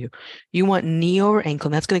right for you. You want knee over ankle,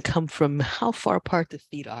 and that's going to come from how far apart the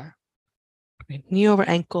feet are. Right? Knee over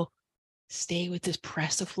ankle. Stay with this,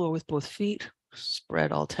 press the floor with both feet,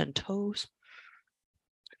 spread all 10 toes.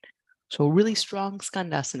 So really strong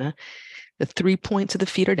Skandasana. The 3 points of the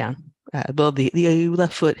feet are down. Well, the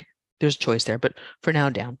left foot, there's a choice there, but for now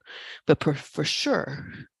down. But for sure,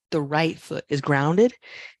 the right foot is grounded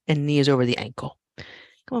and knee is over the ankle.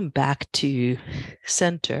 Going back to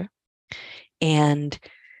center and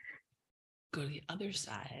go to the other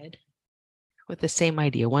side with the same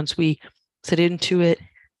idea. Once we sit into it,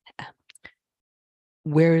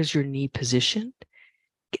 where is your knee positioned?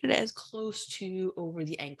 Get it as close to over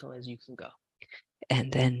the ankle as you can go. And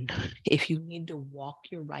then if you need to walk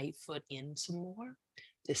your right foot in some more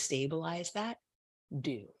to stabilize that,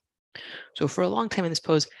 do. So for a long time in this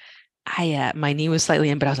pose, my knee was slightly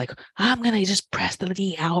in, but I was like, I'm going to just press the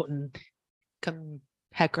knee out and come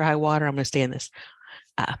heck or high water, I'm going to stay in this.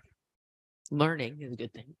 Learning is a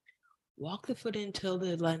good thing. Walk the foot until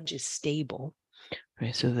the lunge is stable.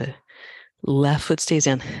 Right, so the left foot stays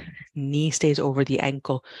in, knee stays over the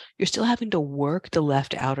ankle. You're still having to work the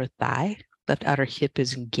left outer thigh. Left outer hip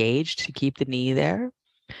is engaged to keep the knee there,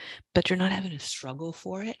 but you're not having to struggle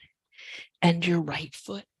for it. And your right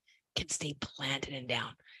foot can stay planted and down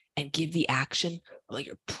and give the action like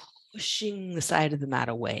you're pushing the side of the mat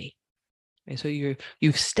away. Okay, so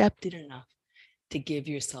you've stepped in enough to give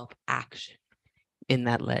yourself action in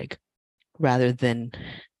that leg rather than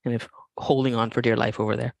kind of holding on for dear life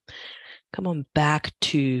over there. Come on back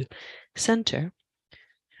to center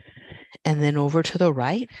and then over to the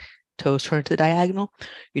right. Toes turn to the diagonal.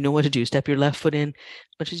 You know what to do. Step your left foot in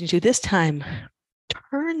as much as you do. This time,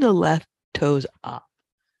 turn the left toes up.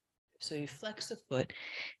 So you flex the foot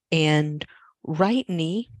and right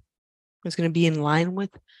knee is going to be in line with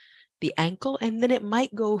the ankle, and then it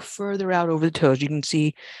might go further out over the toes. You can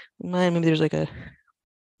see maybe there's like a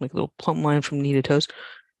little plumb line from knee to toes.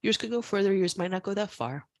 Yours could go further. Yours might not go that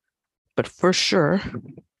far. But for sure,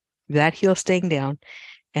 that heel staying down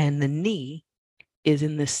and the knee is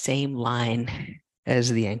in the same line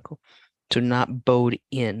as the ankle. So not bowed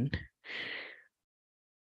in,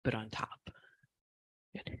 but on top.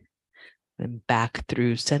 Good. Then back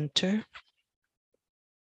through center.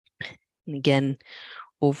 And again,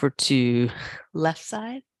 over to left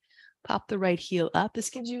side. Pop the right heel up.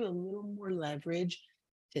 This gives you a little more leverage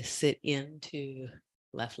to sit into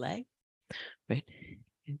left leg, right?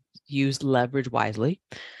 Use leverage wisely.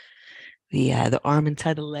 The arm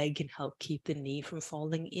inside the leg can help keep the knee from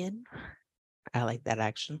falling in. I like that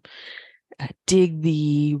action. Dig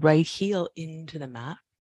the right heel into the mat.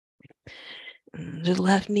 The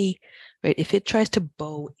left knee, right? If it tries to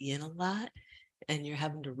bow in a lot and you're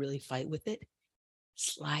having to really fight with it,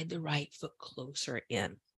 slide the right foot closer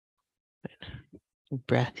in.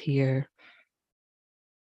 Breath here.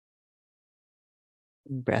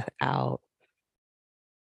 Breath out.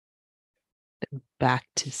 Then back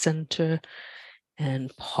to center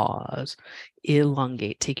and pause.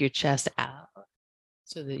 Elongate. Take your chest out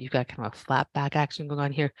so that you've got kind of a flat back action going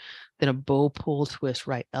on here. Then a bow pull twist,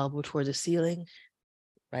 right elbow towards the ceiling.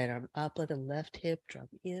 Right arm up, let the left hip drop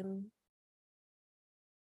in.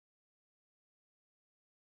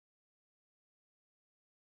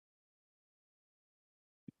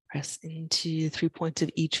 Press into 3 points of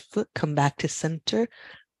each foot. Come back to center.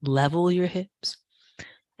 Level your hips.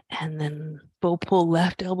 And then bow pull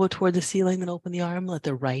left elbow toward the ceiling, then open the arm. Let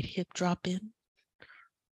the right hip drop in.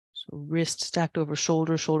 So wrist stacked over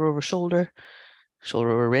shoulder, shoulder over shoulder,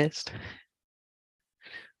 shoulder over wrist.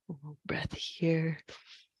 Breath here.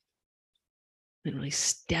 And really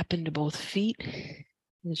step into both feet.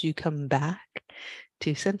 As you come back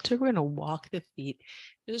to center, we're going to walk the feet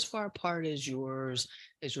as far apart as yours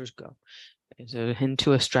go. So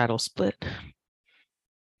into a straddle split.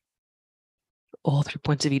 All 3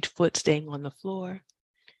 points of each foot staying on the floor.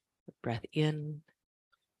 Breath in.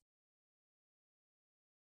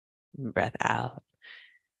 Breath out.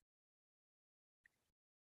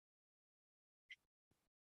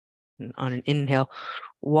 And on an inhale,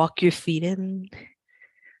 walk your feet in.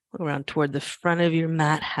 Look around toward the front of your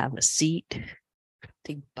mat. Have a seat.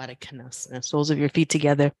 Take Baddha Konasana. Soles of your feet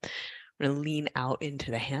together. We're going to lean out into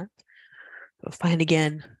the hand. So find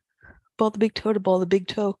again. Ball the big toe to ball the big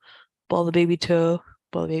toe. Ball the baby toe.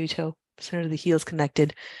 Ball the baby toe. Center of the heels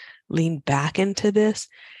connected. Lean back into this.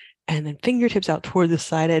 And then fingertips out toward the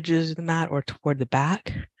side edges of the mat or toward the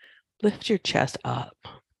back. Lift your chest up.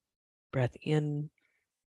 Breath in.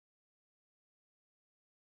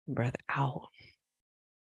 Breath out.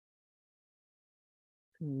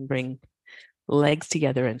 And bring legs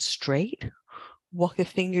together and straight. Walk the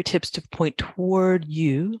fingertips to point toward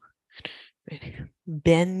you.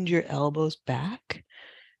 Bend your elbows back.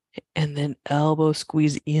 And then elbows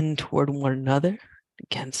squeeze in toward one another.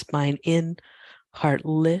 Again, spine in, heart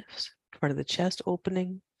lifts, front of the chest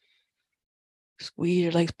opening. Squeeze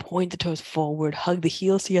your legs, point the toes forward, hug the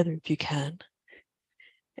heels together if you can.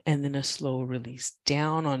 And then a slow release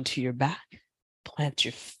down onto your back. Plant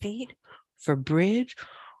your feet for bridge,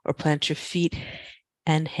 or plant your feet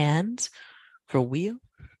and hands for wheel.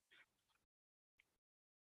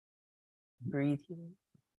 Breathe here.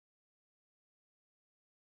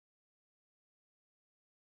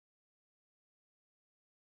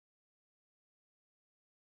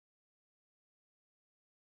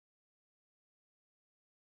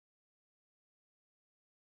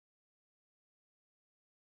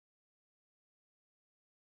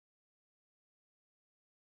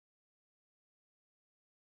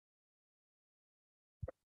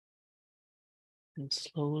 And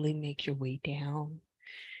slowly make your way down.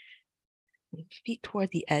 Feet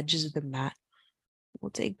toward the edges of the mat.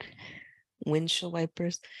 We'll take windshield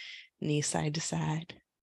wipers, knee side to side.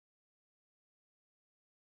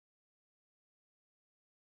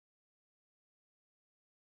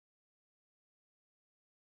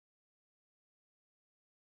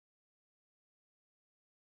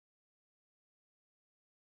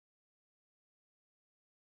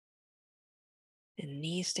 And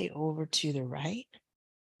knees stay over to the right.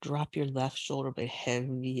 Drop your left shoulder blade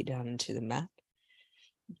heavy down into the mat.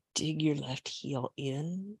 Dig your left heel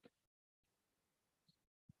in.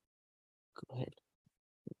 Good.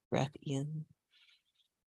 Breath in.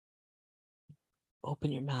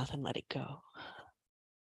 Open your mouth and let it go.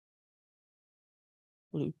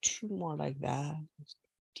 We'll do 2 more like that.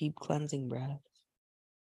 Deep cleansing breath.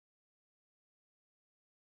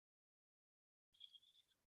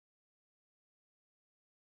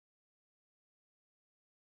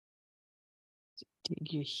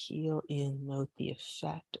 Dig your heel in. Note the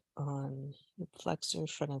effect on the flexor,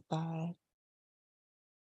 front of thigh.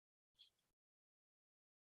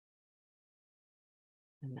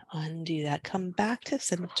 And undo that. Come back to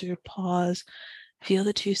center. Pause. Feel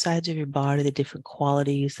the 2 sides of your body, the different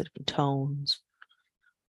qualities, the different tones.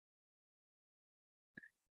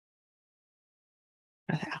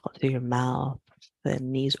 Breath out through your mouth.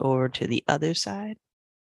 Then knees over to the other side.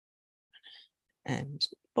 And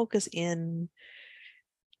focus in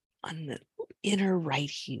on the inner right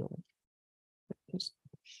heel. Just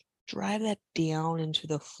drive that down into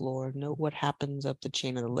the floor. Note what happens up the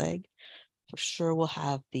chain of the leg. for sure will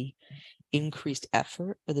have the increased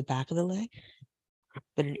effort for the back of the leg,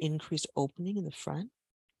 but an increased opening in the front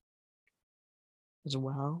as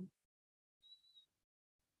well.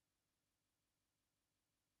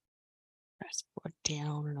 Press forward,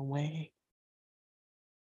 down and away.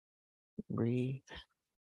 Breathe.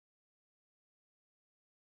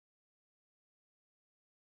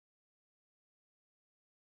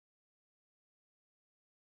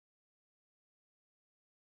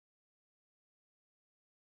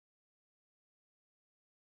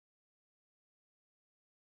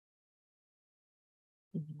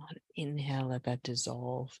 Inhale, let that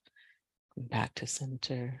dissolve. Come back to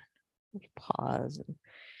center. Pause and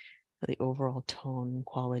the overall tone and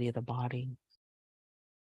quality of the body.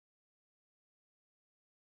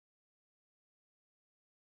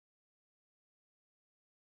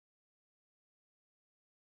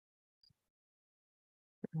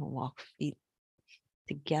 Walk feet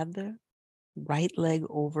together, right leg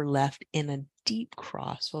over left in a deep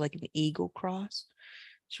cross, so like an eagle cross.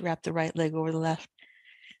 Just wrap the right leg over the left.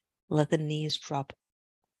 Let the knees drop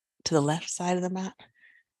to the left side of the mat.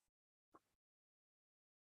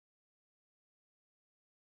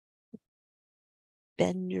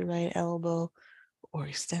 Bend your right elbow or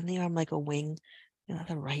extend the arm like a wing. And let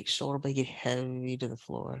the right shoulder blade get heavy to the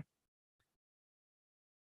floor.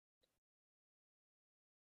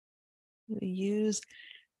 Use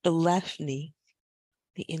the left knee,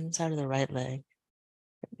 the inside of the right leg,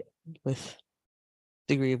 with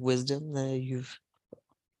degree of wisdom that you've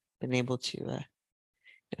been able to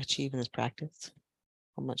achieve in this practice.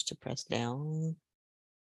 How much to press down.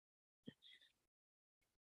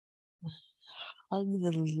 Hug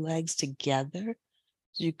the legs together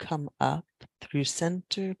as you come up through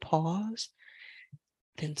center, pause,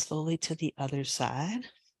 then slowly to the other side.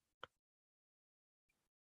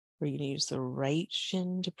 We're going to use the right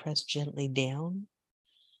shin to press gently down.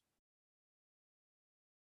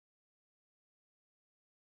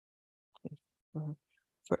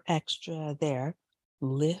 For extra there,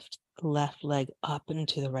 lift the left leg up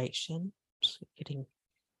into the right shin, so getting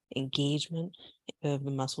engagement of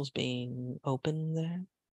the muscles being open there.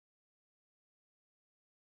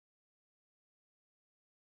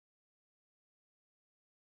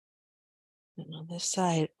 And on this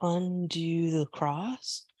side, undo the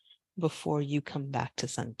cross before you come back to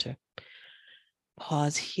center.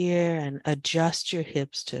 Pause here and adjust your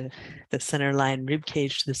hips to the center line, rib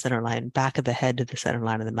cage to the center line, back of the head to the center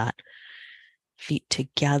line of the mat. Feet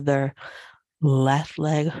together, left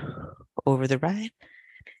leg over the right,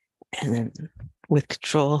 and then with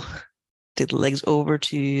control, take the legs over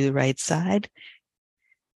to the right side.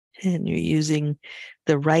 And you're using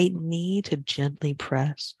the right knee to gently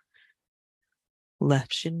press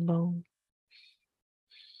left shin bone.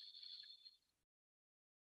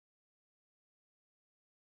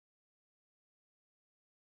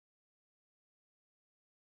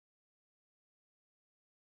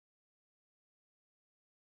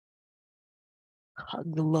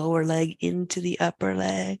 Hug the lower leg into the upper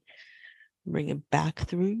leg. Bring it back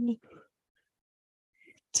through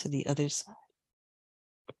to the other side.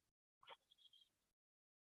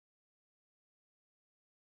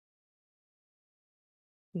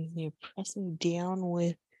 And you're pressing down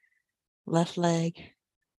with left leg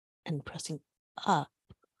and pressing up,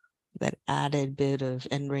 that added bit of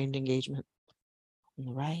end range engagement on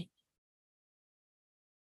the right.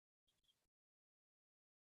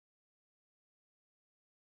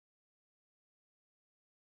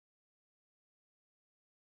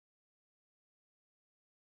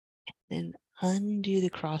 Then undo the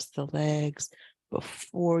cross the legs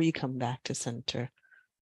before you come back to center.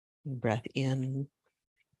 Breath in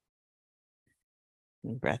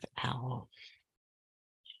and breath out.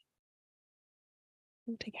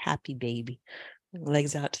 And take happy baby.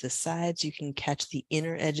 Legs out to the sides. You can catch the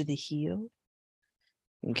inner edge of the heel.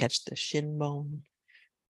 You can catch the shin bone.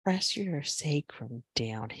 Press your sacrum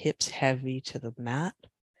down, hips heavy to the mat.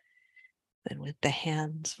 Then with the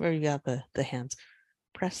hands, where you got the hands,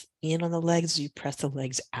 press in on the legs. You press the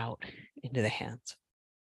legs out into the hands.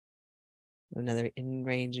 Another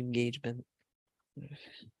in-range engagement,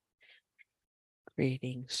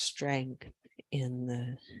 creating strength in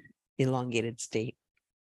the elongated state.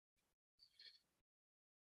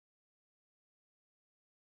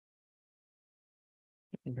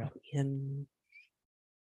 Breath in.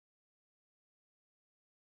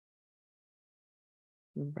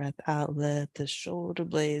 Breath out. Let the shoulder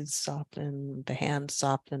blades soften, the hands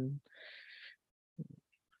soften.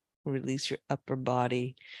 Release your upper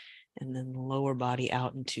body and then the lower body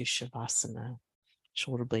out into Shavasana.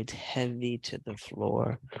 Shoulder blades heavy to the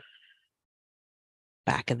floor.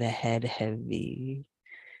 Back of the head heavy.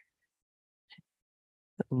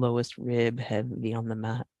 Lowest rib heavy on the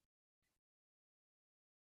mat.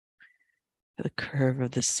 The curve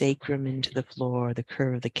of the sacrum into the floor, the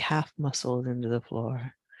curve of the calf muscles into the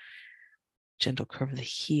floor. Gentle curve of the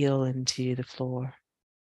heel into the floor.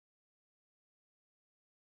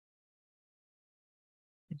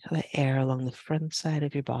 Feel the air along the front side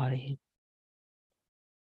of your body,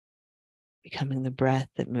 becoming the breath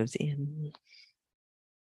that moves in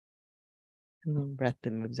and the breath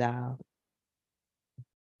that moves out.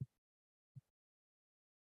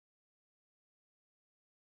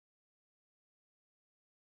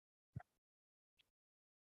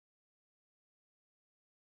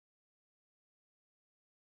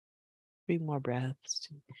 3 more breaths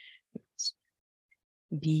to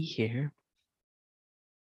be here.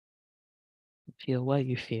 Feel what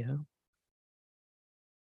you feel.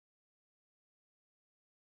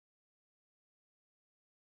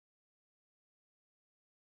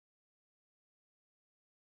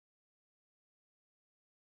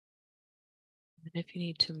 And if you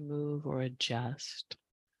need to move or adjust,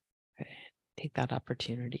 take that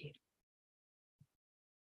opportunity.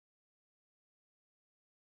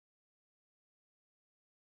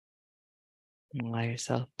 And allow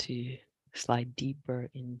yourself to slide deeper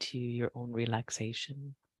into your own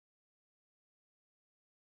relaxation.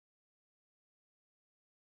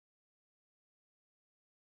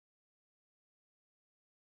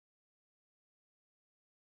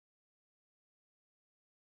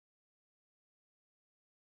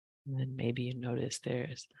 And then maybe you notice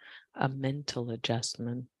there's a mental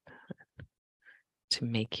adjustment to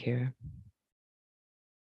make here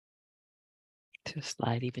to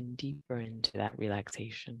slide even deeper into that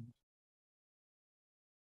relaxation.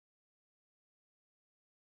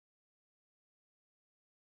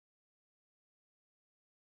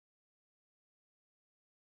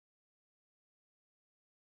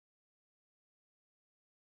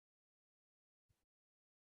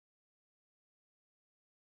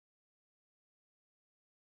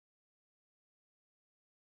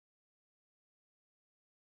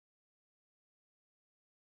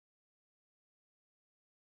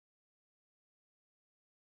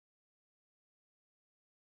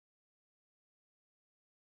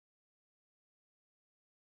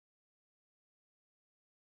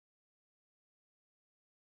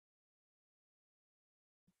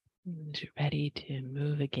 And as you're ready to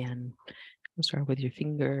move again, we'll start with your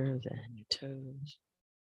fingers and your toes.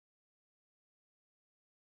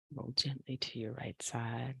 Roll gently to your right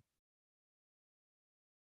side.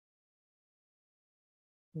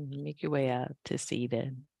 And make your way up to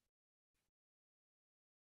seated.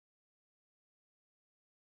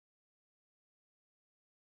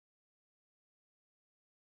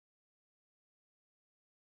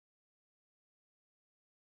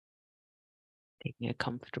 Taking a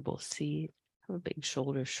comfortable seat, have a big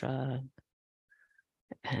shoulder shrug,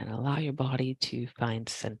 and allow your body to find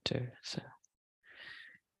center. So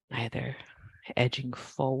either edging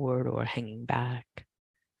forward or hanging back.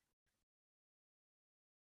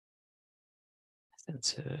 A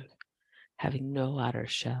sense of having no outer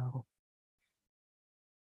shell.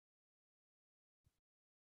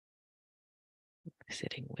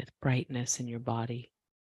 Sitting with brightness in your body.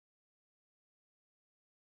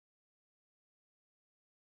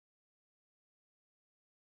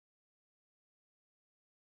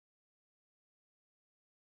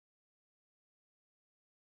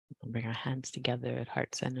 We'll bring our hands together at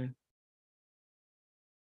heart center.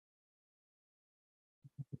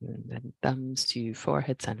 And then thumbs to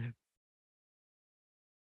forehead center.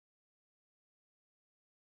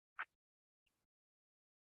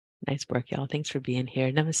 Nice work, y'all. Thanks for being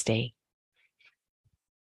here. Namaste.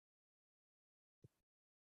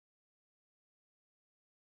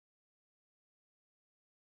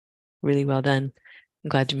 Really well done. I'm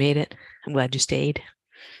glad you made it. I'm glad you stayed.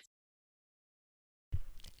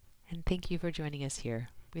 And thank you for joining us here.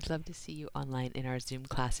 We'd love to see you online in our Zoom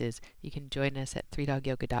classes. You can join us at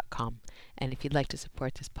 3dogyoga.com. And if you'd like to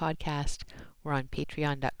support this podcast, we're on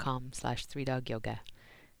patreon.com/3dogyoga.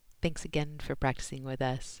 Thanks again for practicing with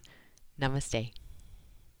us. Namaste.